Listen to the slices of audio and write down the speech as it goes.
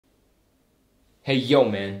Hey yo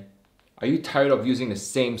man, are you tired of using the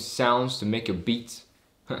same sounds to make your beats?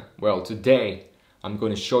 Well, today I'm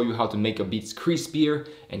going to show you how to make your beats crispier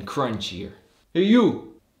and crunchier. Hey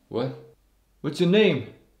you! What? What's your name?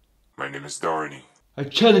 My name is Dharni. I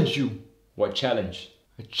challenge you! What challenge?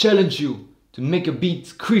 I challenge you to make your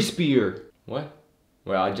beats crispier! What?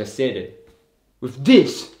 Well, I just said it. With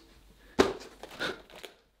this!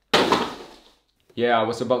 Yeah, I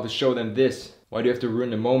was about to show them this. Why do you have to ruin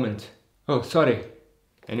the moment? Oh, sorry.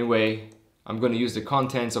 Anyway, I'm gonna use the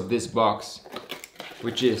contents of this box,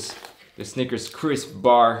 which is the Snickers Crisp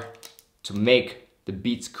bar, to make the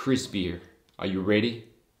beats crispier. Are you ready?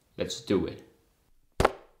 Let's do it.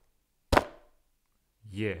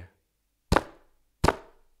 Yeah.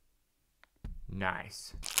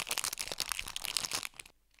 Nice.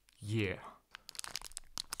 Yeah.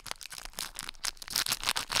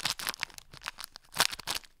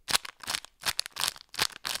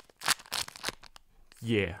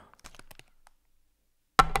 Yeah.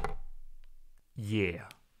 Yeah.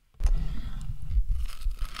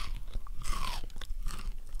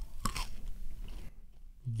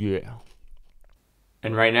 Yeah.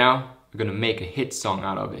 And right now, we're gonna make a hit song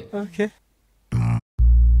out of it. Okay.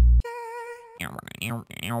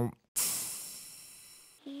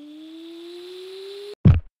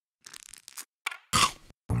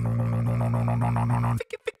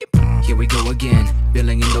 Here we go again,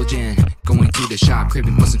 feeling indulgent. Going to the shop,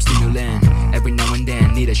 craving for some stimulant. Every now and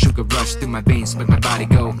then, need a sugar rush through my veins, make my body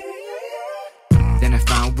go. Then I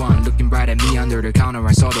found one, looking right at me under the counter.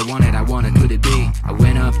 I saw the one that I wanted, could it be? I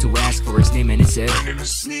went up to ask for his name and it said, My name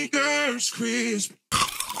is Snickers Crisp.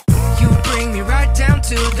 you bring me right down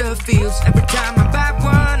to the fields. Every time I buy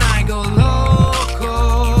one, I go loco.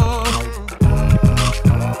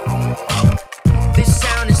 This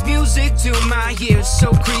sound is music to my ears,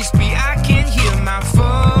 so crispy I can hear my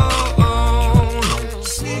phone.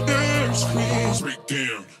 Snickers Crisp. Break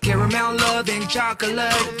down. Caramel love and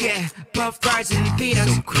chocolate, yeah. Puff fries and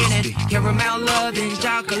peanuts So in it. crispy. Caramel love and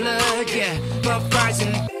chocolate, yeah. Puff fries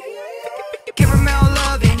and